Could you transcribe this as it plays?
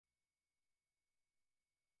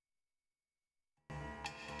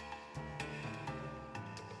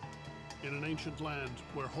in an ancient land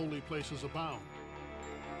where holy places abound.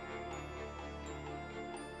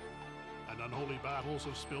 And unholy battles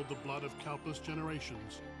have spilled the blood of countless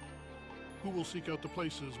generations. Who will seek out the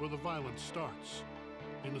places where the violence starts,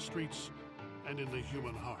 in the streets and in the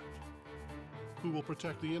human heart? Who will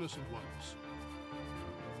protect the innocent ones?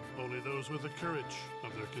 Only those with the courage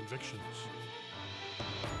of their convictions.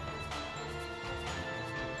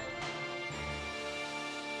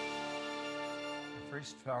 I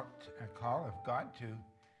first felt a call of God to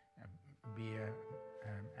be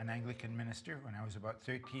an Anglican minister when I was about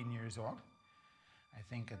 13 years old. I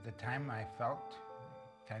think at the time I felt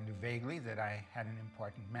kind of vaguely that I had an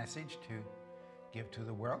important message to give to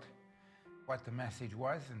the world. What the message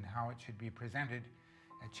was and how it should be presented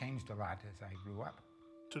changed a lot as I grew up.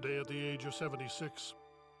 Today, at the age of 76,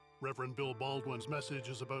 Reverend Bill Baldwin's message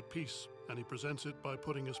is about peace, and he presents it by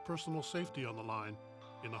putting his personal safety on the line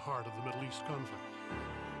in the heart of the Middle East conflict.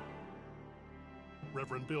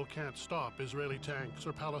 Reverend Bill can't stop Israeli tanks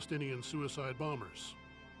or Palestinian suicide bombers,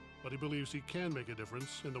 but he believes he can make a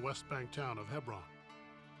difference in the West Bank town of Hebron.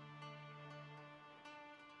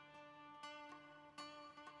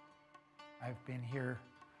 I've been here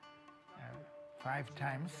 5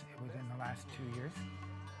 times within the last 2 years.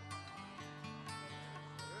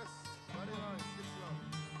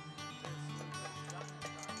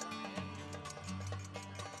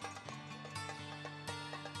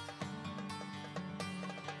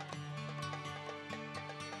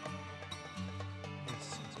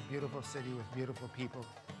 It's a beautiful city with beautiful people.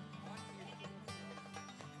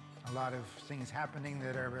 A lot of things happening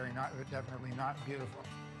that are definitely not beautiful.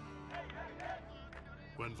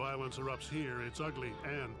 When violence erupts here, it's ugly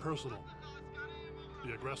and personal.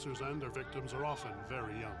 The aggressors and their victims are often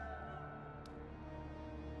very young.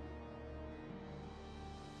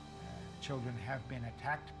 Children have been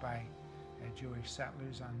attacked by Jewish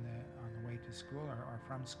settlers on the way to school or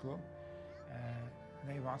from school.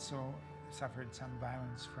 They've also suffered some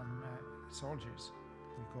violence from soldiers.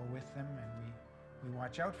 We go with them and we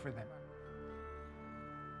watch out for them.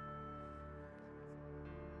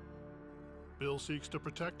 Bill seeks to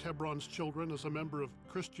protect Hebron's children as a member of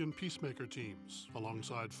Christian peacemaker teams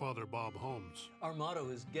alongside Father Bob Holmes. Our motto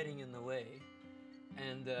is getting in the way,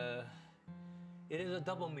 and it is a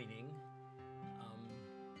double meaning.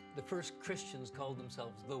 The first Christians called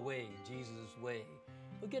themselves the Way, Jesus' Way.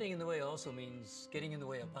 But getting in the way also means getting in the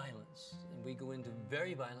way of violence. And we go into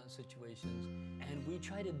very violent situations, and we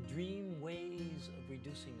try to dream ways of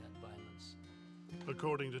reducing that violence.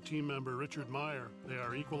 According to team member Richard Meyer, they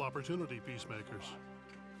are equal opportunity peacemakers.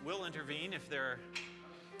 We'll intervene if there are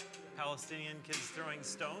Palestinian kids throwing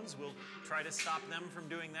stones. We'll try to stop them from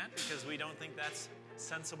doing that because we don't think that's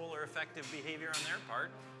sensible or effective behavior on their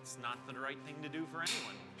part. It's not the right thing to do for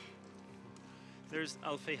anyone. There's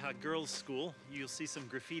Al Fayha Girls' School. You'll see some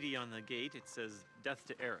graffiti on the gate. It says, "Death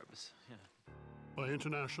to Arabs." Yeah. By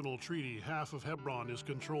international treaty, half of Hebron is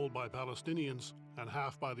controlled by Palestinians and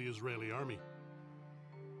half by the Israeli army.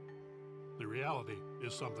 The reality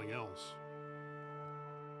is something else.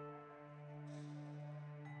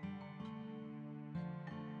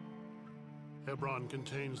 Hebron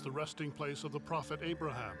contains the resting place of the prophet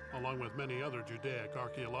Abraham, along with many other Judaic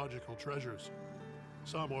archaeological treasures.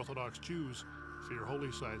 Some Orthodox Jews fear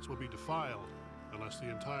holy sites will be defiled unless the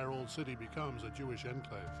entire old city becomes a Jewish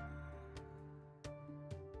enclave.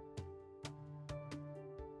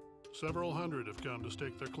 Several hundred have come to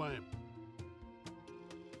stake their claim.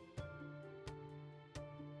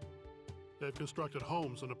 They've constructed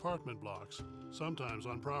homes and apartment blocks, sometimes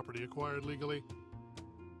on property acquired legally,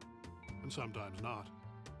 and sometimes not.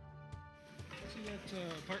 See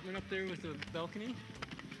that apartment up there with the balcony?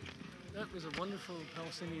 That was a wonderful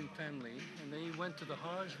Palestinian family, and they went to the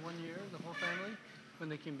Hajj one year, the whole family. When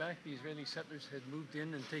they came back, the Israeli settlers had moved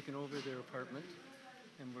in and taken over their apartment,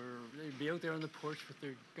 and they'd be out there on the porch with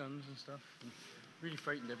their guns and stuff, and really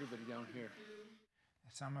frightened everybody down here.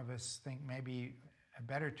 Some of us think maybe a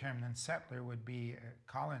better term than settler would be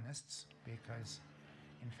colonists, because,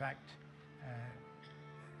 in fact,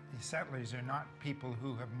 the settlers are not people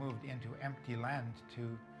who have moved into empty land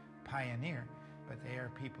to pioneer, but they are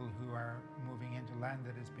people who are moving into land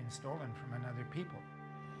that has been stolen from another people.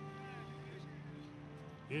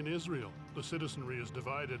 In Israel, the citizenry is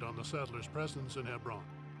divided on the settlers' presence in Hebron.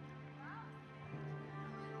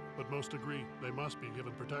 But most agree they must be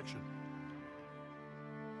given protection.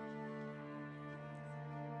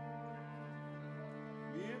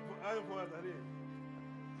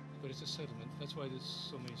 But it's a settlement. That's why there's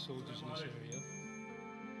so many soldiers in this area.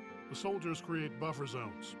 The soldiers create buffer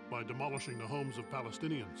zones by demolishing the homes of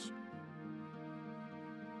Palestinians.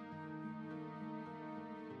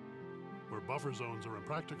 Where buffer zones are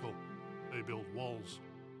impractical, they build walls.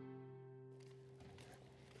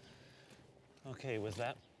 Okay, was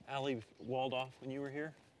that alley walled off when you were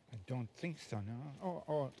here? I don't think so,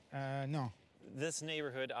 no. No. This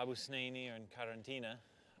neighborhood, Abu Snaini and Karantina,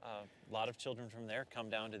 a lot of children from there come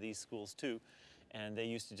down to these schools too, and they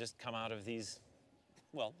used to just come out of these,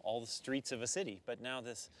 well, all the streets of a city, but now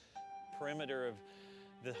this perimeter of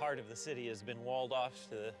the heart of the city has been walled off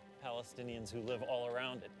to the Palestinians who live all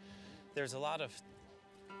around it. There's a lot of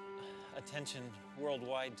attention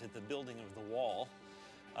worldwide to the building of the wall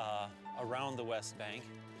around the West Bank,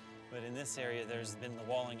 but in this area there's been the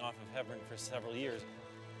walling off of Hebron for several years.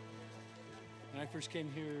 When I first came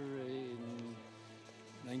here in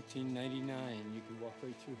 1999, you could walk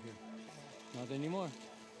right through here. Not anymore.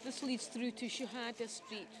 This leads through to Shahada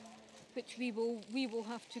Street, which we will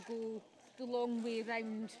have to go the long way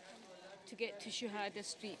round to get to Shahada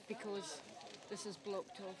Street because this is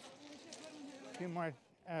blocked off. A few more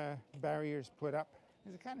barriers put up.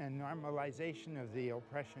 There's a kind of normalization of the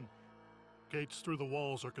oppression. Gates through the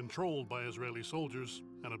walls are controlled by Israeli soldiers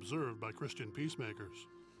and observed by Christian peacemakers.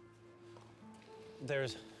 There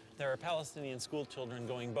are Palestinian school children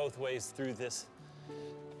going both ways through this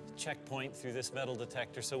checkpoint, through this metal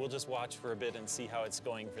detector, so we'll just watch for a bit and see how it's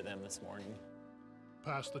going for them this morning.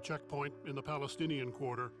 Past the checkpoint in the Palestinian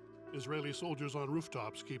quarter, Israeli soldiers on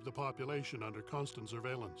rooftops keep the population under constant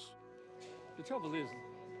surveillance. The trouble is,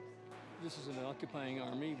 this is an occupying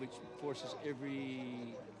army which forces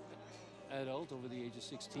every adult over the age of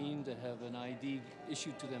 16 to have an ID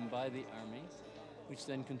issued to them by the army, which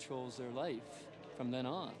then controls their life from then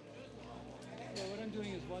on. So what I'm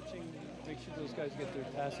doing is watching, make sure those guys get their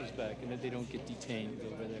passes back and that they don't get detained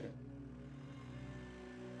over there.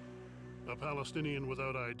 A Palestinian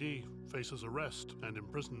without ID faces arrest and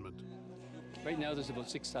imprisonment. Right now there's about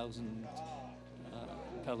 6,000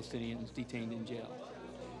 Palestinians detained in jail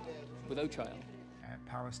without trial.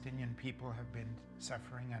 Palestinian people have been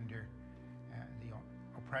suffering under the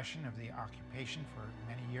oppression of the occupation for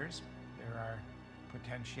many years. There are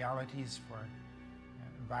potentialities for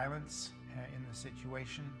violence in the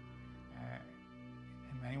situation.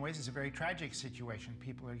 In many ways, it's a very tragic situation.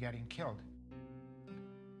 People are getting killed.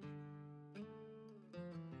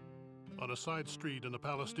 On a side street in the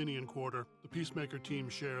Palestinian quarter, the peacemaker team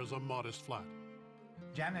shares a modest flat.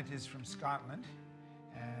 Janet is from Scotland.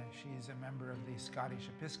 She's a member of the Scottish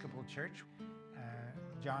Episcopal Church.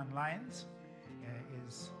 John Lyons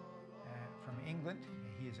is from England.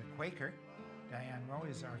 He is a Quaker. Diane Rowe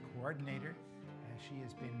is our coordinator. She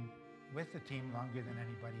has been with the team longer than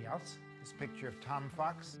anybody else. This picture of Tom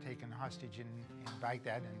Fox, taken hostage in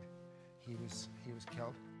Baghdad, and he was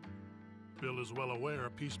killed. Bill is well aware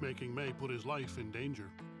peacemaking may put his life in danger.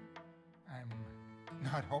 I'm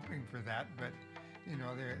not hoping for that, but you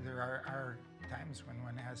know, there are times when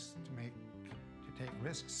one has to take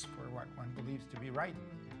risks for what one believes to be right.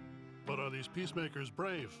 But are these peacemakers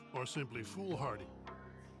brave or simply foolhardy?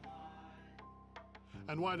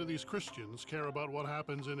 And why do these Christians care about what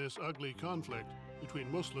happens in this ugly conflict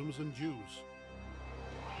between Muslims and Jews?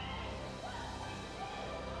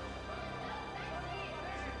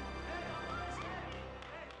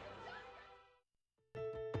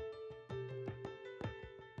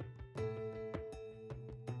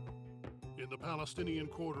 In the Palestinian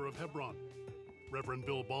quarter of Hebron, Reverend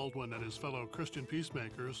Bill Baldwin and his fellow Christian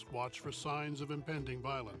peacemakers watch for signs of impending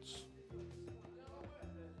violence.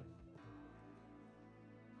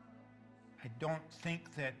 I don't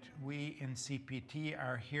think that we in CPT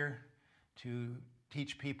are here to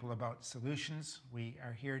teach people about solutions. We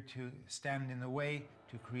are here to stand in the way,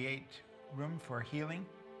 to create room for healing,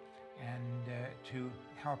 and to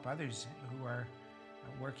help others who are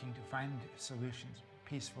working to find solutions,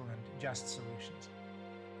 peaceful and just solutions.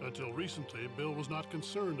 Until recently, Bill was not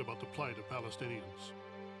concerned about the plight of Palestinians.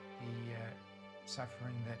 The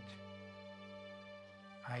suffering that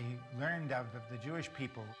I learned of the Jewish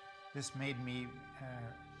people, this made me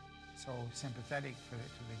so sympathetic to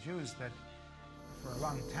the Jews that for a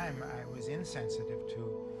long time I was insensitive to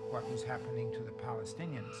what was happening to the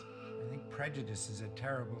Palestinians. I think prejudice is a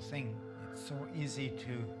terrible thing. It's so easy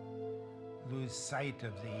to lose sight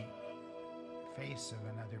of the face of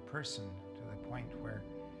another person to the point where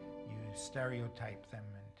you stereotype them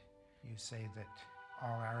and you say that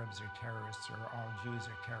all Arabs are terrorists or all Jews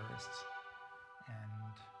are terrorists,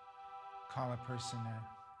 and call a person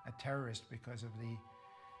a terrorist because of the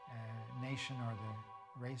nation or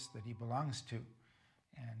the race that he belongs to.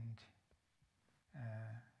 And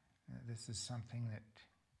this is something that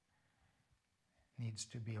needs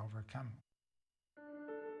to be overcome.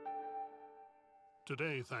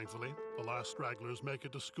 Today, thankfully, the last stragglers make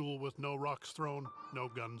it to school with no rocks thrown, no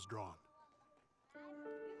guns drawn.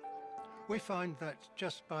 We find that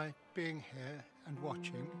just by being here and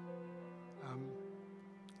watching,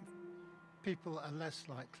 people are less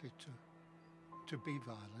likely to be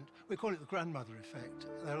violent. We call it the grandmother effect.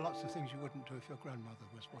 There are lots of things you wouldn't do if your grandmother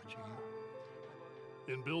was watching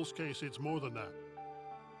you. In Bill's case, it's more than that.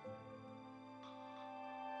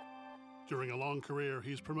 During a long career,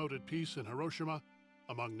 he's promoted peace in Hiroshima,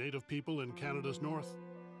 among Native people in Canada's north,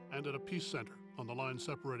 and at a peace center on the line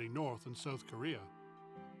separating North and South Korea.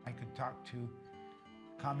 I could talk to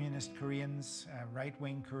communist Koreans,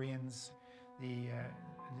 right-wing Koreans. The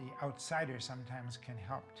outsider sometimes can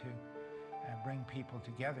help to bring people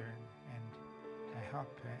together and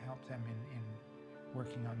help them in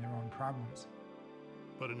working on their own problems.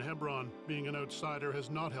 But in Hebron, being an outsider has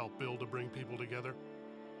not helped Bill to bring people together.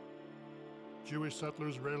 Jewish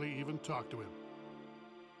settlers rarely even talk to him.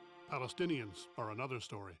 Palestinians are another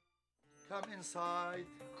story. Come inside.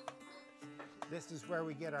 This is where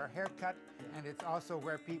we get our hair cut, and it's also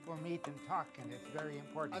where people meet and talk, and it's very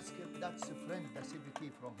important. Ask him, that's a friend, that's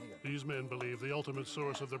CBT from here. These men believe the ultimate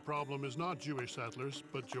source of the problem is not Jewish settlers,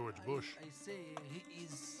 but George Bush. I say he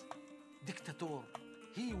is dictator.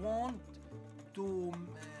 He want to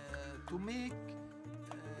make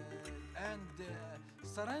and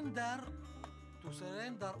surrender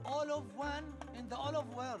all of one in the all of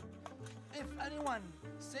world. If anyone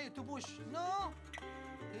say to Bush no,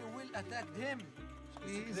 he will attack him.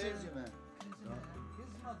 He's crazy, man.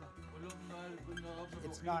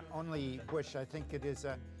 It's not only Bush. I think it is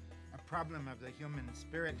a problem of the human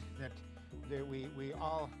spirit that we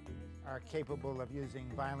all are capable of using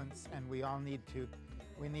violence, and we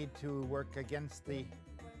need to work against the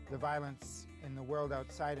violence in the world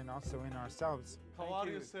outside and also in ourselves. How are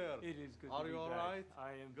you, sir? It is good Are to be you all back. right?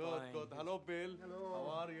 I am good, fine. Good. Hello, Bill.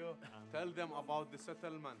 Hello. How are you? Tell them about the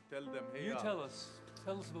settlement. Tell them here. You tell us.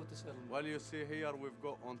 Tell us about the settlement. Well, you see here we've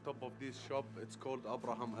got on top of this shop, it's called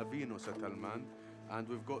Abraham Avinu settlement. And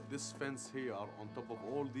we've got this fence here on top of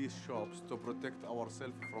all these shops to protect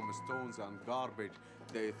ourselves from stones and garbage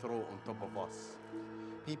they throw on top of us.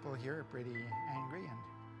 People here are pretty angry, and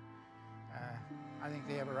I think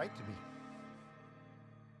they have a right to be.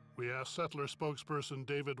 We asked settler spokesperson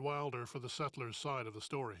David Wilder for the settlers' side of the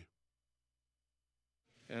story.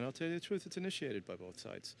 And I'll tell you the truth, it's initiated by both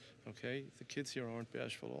sides, okay? The kids here aren't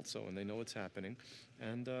bashful also, and they know what's happening.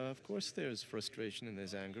 And of course there's frustration and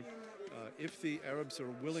there's anger. If the Arabs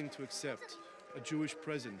are willing to accept a Jewish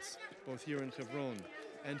presence, both here in Hebron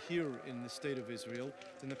and here in the state of Israel,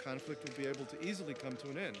 then the conflict will be able to easily come to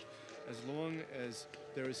an end, as long as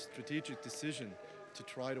there is strategic decision to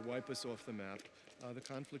try to wipe us off the map. The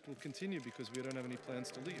conflict will continue because we don't have any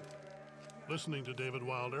plans to leave. Listening to David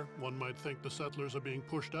Wilder, one might think the settlers are being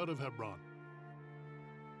pushed out of Hebron.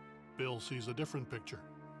 Bill sees a different picture.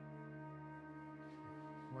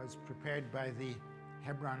 It was prepared by the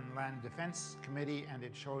Hebron Land Defense Committee, and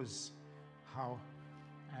it shows how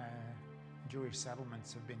Jewish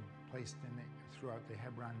settlements have been placed throughout the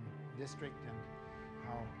Hebron district and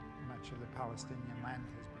how much of the Palestinian land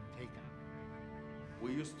has been taken.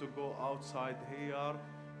 We used to go outside here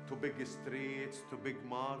to big streets, to big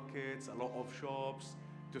markets, a lot of shops,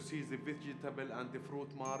 to see the vegetable and the fruit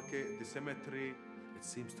market, the cemetery. It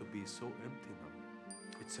seems to be so empty now.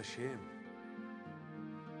 It's a shame.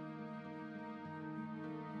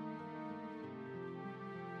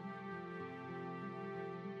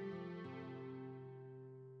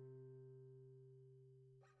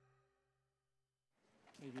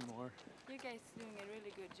 Maybe more. You guys are doing a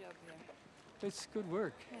really good job here. It's good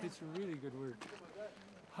work. Yeah. It's really good work.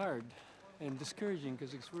 Hard and discouraging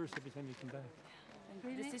because it's worse every time you come back.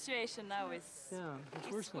 And the situation now is... Yeah,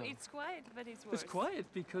 it's worse now. It's quiet, but it's worse. It's quiet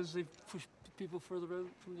because they've pushed people further out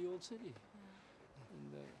from the old city.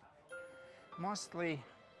 And, Mostly,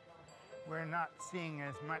 we're not seeing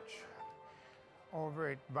as much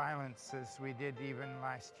overt violence as we did even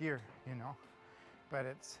last year, you know. But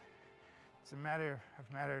it's a matter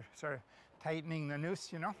of sort of tightening the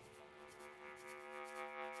noose, you know.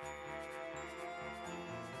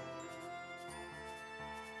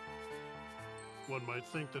 One might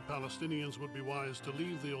think that Palestinians would be wise to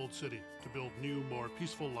leave the old city to build new, more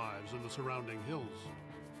peaceful lives in the surrounding hills.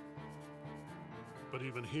 But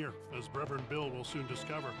even here, as Reverend Bill will soon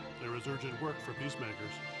discover, there is urgent work for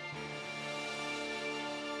peacemakers.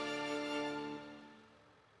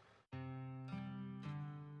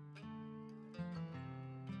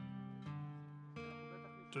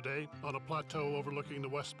 Today, on a plateau overlooking the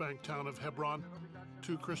West Bank town of Hebron,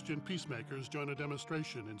 2 Christian peacemakers join a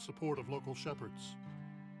demonstration in support of local shepherds.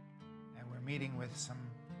 And we're meeting with some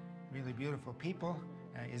really beautiful people,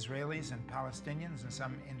 Israelis and Palestinians and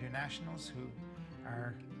some internationals who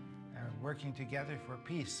are working together for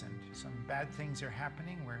peace, and some bad things are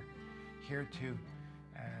happening. We're here to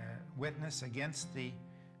witness against the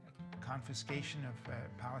confiscation of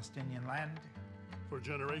Palestinian land. For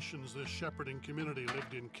generations, this shepherding community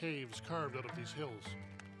lived in caves carved out of these hills.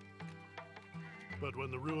 But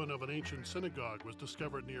when the ruin of an ancient synagogue was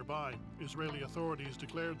discovered nearby, Israeli authorities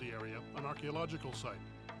declared the area an archaeological site.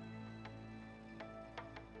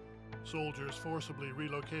 Soldiers forcibly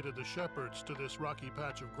relocated the shepherds to this rocky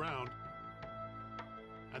patch of ground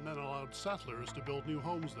and then allowed settlers to build new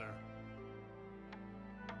homes there.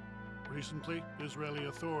 Recently, Israeli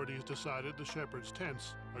authorities decided the shepherds'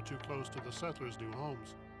 tents are too close to the settlers' new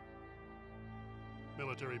homes.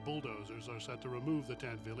 Military bulldozers are set to remove the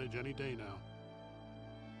tent village any day now.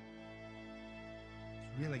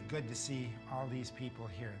 It's really good to see all these people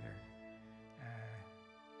here.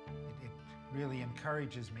 It really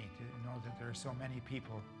encourages me to know that there are so many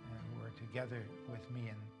people who are together with me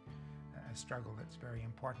in a struggle that's very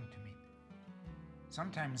important to me.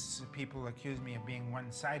 Sometimes people accuse me of being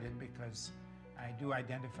one-sided because I do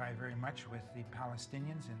identify very much with the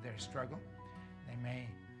Palestinians in their struggle. It may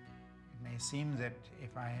seem that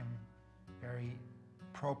if I am very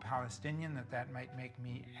pro-Palestinian, that might make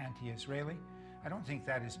me anti-Israeli. I don't think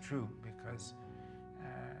that is true, because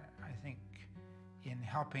I think in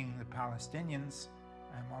helping the Palestinians,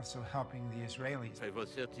 I'm also helping the Israelis. I was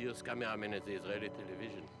 30 years cameraman at the Israeli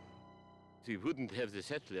television. If we wouldn't have the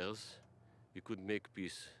settlers, we could make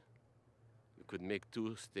peace. We could make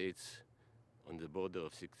 2 states on the border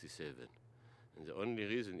of 67. And the only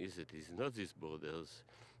reason is that it's not these borders,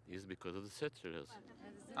 is because of the settlers.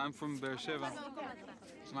 I'm from Beersheba.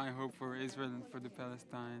 It's my hope for Israel and for the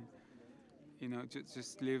Palestine. You know,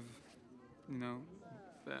 just live, you know,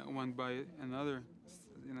 one by another,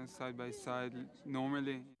 you know, side by side,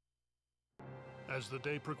 normally. As the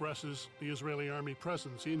day progresses, the Israeli army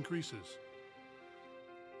presence increases.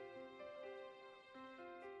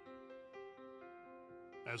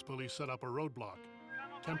 As police set up a roadblock,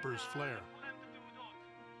 tempers flare.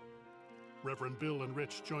 Reverend Bill and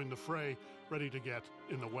Rich join the fray, ready to get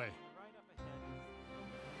in the way.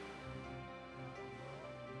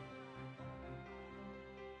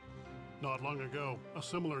 Not long ago, a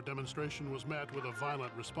similar demonstration was met with a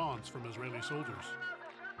violent response from Israeli soldiers.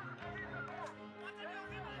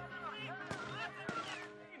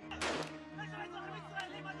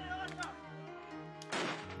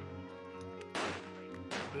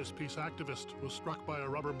 This peace activist was struck by a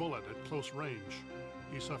rubber bullet at close range.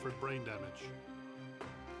 He suffered brain damage.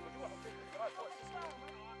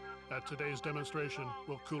 At today's demonstration,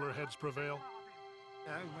 will cooler heads prevail?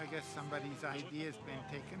 I guess somebody's ID has been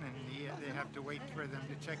taken, and they have to wait for them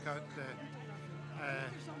to check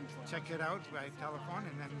it out by telephone,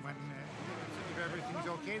 and then when if everything's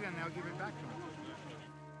okay, then they'll give it back to them.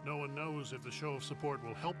 No one knows if the show of support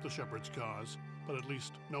will help the shepherd's cause, but at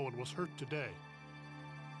least no one was hurt today.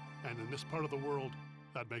 And in this part of the world,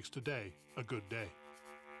 that makes today a good day.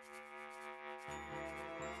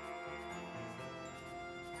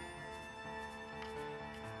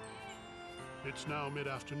 It's now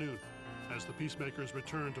mid-afternoon, as the peacemakers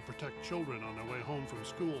return to protect children on their way home from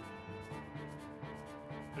school.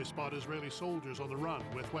 They spot Israeli soldiers on the run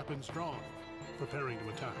with weapons drawn, preparing to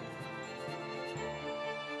attack.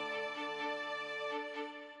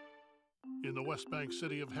 In the West Bank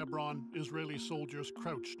city of Hebron, Israeli soldiers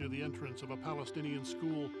crouch near the entrance of a Palestinian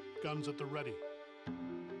school, guns at the ready.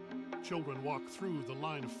 Children walk through the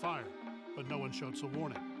line of fire, but no one shouts a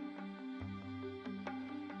warning.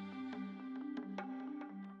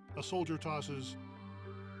 A soldier tosses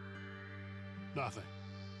nothing.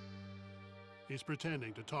 He's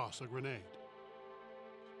pretending to toss a grenade.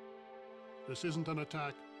 This isn't an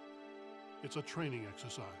attack, it's a training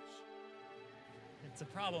exercise. It's a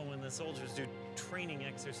problem when the soldiers do training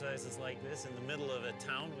exercises like this in the middle of a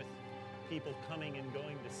town with people coming and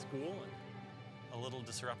going to school, and a little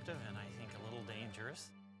disruptive and I think a little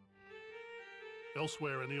dangerous.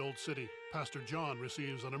 Elsewhere in the old city, Pastor John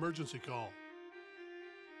receives an emergency call.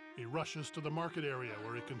 He rushes to the market area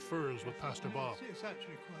where he confers with Pastor Bob. It's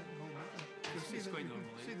actually quite normal. You'll see It's quite normal,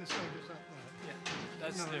 see the soldiers up there. Yeah,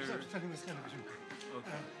 that's no, their... it's telling the television.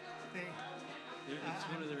 Okay. It's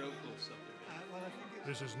one of their outposts up there. Well, I think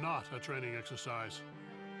This is not a training exercise.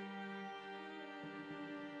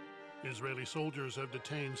 Israeli soldiers have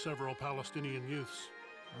detained several Palestinian youths.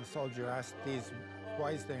 The soldier asked these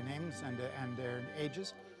boys their names and their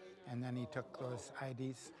ages, and then he took those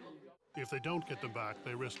IDs. If they don't get them back,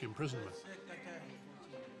 they risk imprisonment.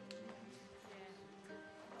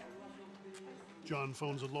 John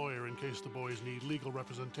phones a lawyer in case the boys need legal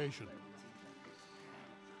representation.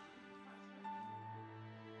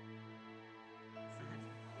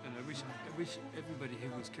 And I wish everybody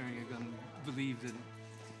who was carrying a gun believed that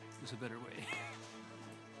there's a better way.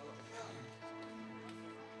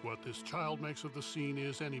 What this child makes of the scene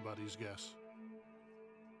is anybody's guess.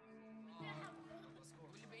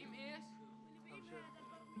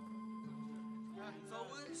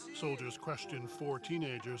 Soldiers questioned 4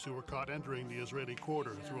 teenagers who were caught entering the Israeli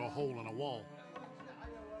quarter through a hole in a wall.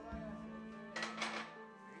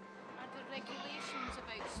 Are there regulations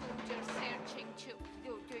about soldiers searching,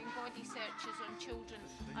 doing body searches on children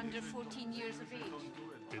under 14 years of age?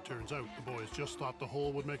 It turns out the boys just thought the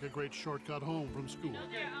hole would make a great shortcut home from school.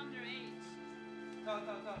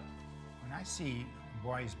 When I see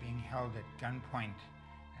boys being held at gunpoint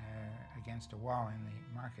against a wall in the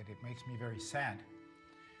market, it makes me very sad.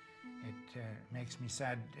 It makes me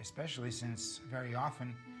sad, especially since very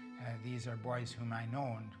often these are boys whom I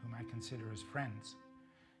know and whom I consider as friends.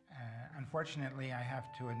 Unfortunately, I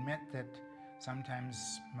have to admit that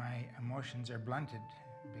sometimes my emotions are blunted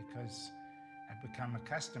because I've become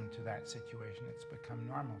accustomed to that situation. It's become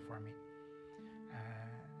normal for me.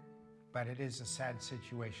 But it is a sad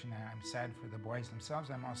situation. I'm sad for the boys themselves.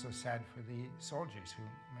 I'm also sad for the soldiers, who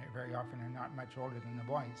very often are not much older than the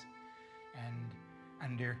boys. And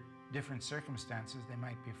under different circumstances, they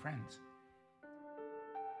might be friends.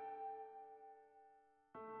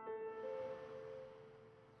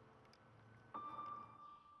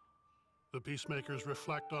 The peacemakers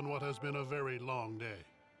reflect on what has been a very long day.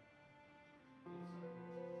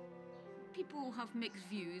 People have mixed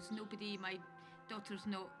views. My daughter's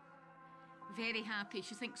not very happy.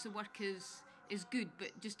 She thinks the work is good,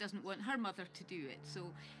 but just doesn't want her mother to do it.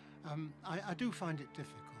 So I do find it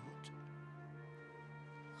difficult.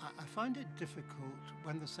 I find it difficult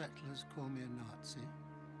when the settlers call me a Nazi.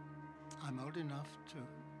 I'm old enough to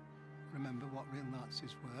remember what real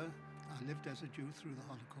Nazis were. I lived as a Jew through the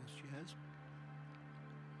Holocaust years,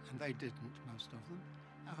 and they didn't, most of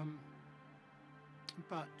them.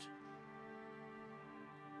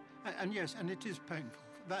 And yes, and it is painful.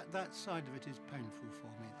 That side of it is painful for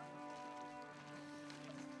me.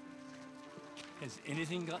 Has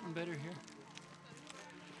anything gotten better here?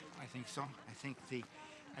 I think so.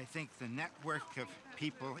 I think the network of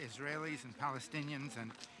people, Israelis and Palestinians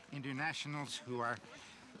and internationals who are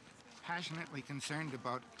passionately concerned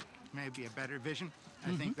about maybe a better vision,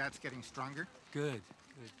 I think that's getting stronger. Good.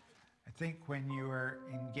 I think when you are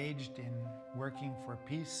engaged in working for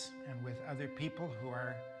peace and with other people who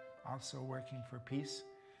are also working for peace,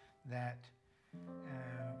 that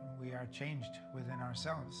we are changed within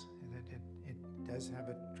ourselves, that it does have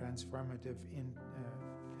a transformative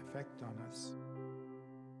effect on us.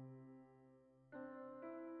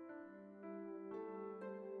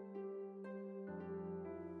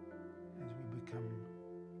 As we become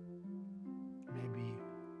maybe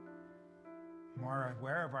more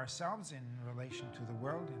aware of ourselves in relation to the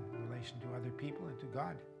world, in relation to other people and to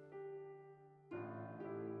God.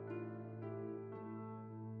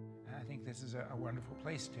 And I think this is a wonderful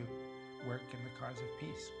place to work in the cause of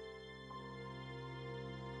peace.